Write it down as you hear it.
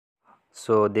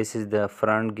So this is the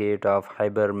front gate of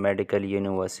Khyber medical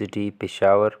university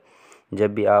Peshawar.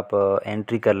 जब भी आप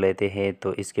एंट्री कर लेते हैं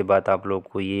तो इसके बाद आप लोग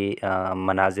को ये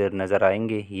मनाजिर नज़र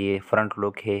आएंगे। ये फ्रंट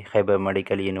लुक है खैबर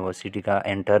मेडिकल यूनिवर्सिटी का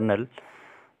इंटरनल।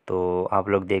 तो आप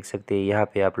लोग देख सकते हैं यहाँ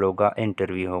पे आप लोगों का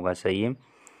इंटरव्यू होगा। सही है।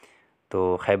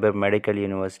 तो खैबर मेडिकल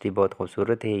यूनिवर्सिटी बहुत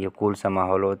खूबसूरत है, ये कूल सा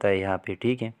माहौल होता है यहाँ पे।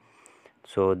 ठीक है।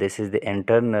 So this is the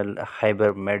internal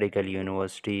Khyber Medical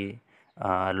University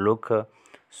look.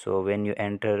 So when you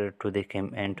enter to the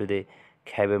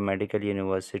Khyber Medical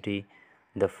University,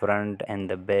 the front and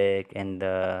the back and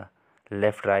the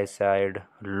left right side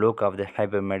look of the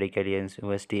Khyber Medical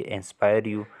University inspire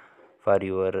you for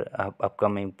your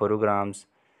upcoming programs.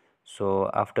 So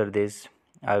after this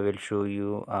I will show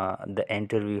you the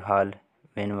interview hall.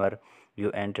 Whenever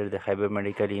you enter the Khyber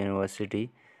Medical University,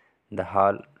 the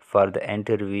hall for the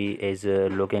interview is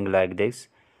looking like this.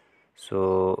 So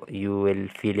you will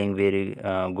feeling very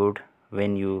good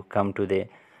when you come to the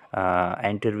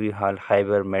interview hall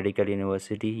Khyber medical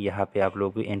university. यहाँ पे आप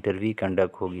लोगों की interview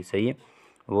conduct होगी। सही है।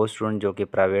 वो student जो कि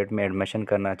प्राइवेट में एडमिशन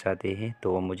करना चाहते हैं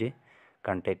तो वो मुझे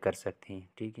कांटेक्ट कर सकते हैं।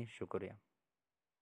 ठीक है। शुक्रिया।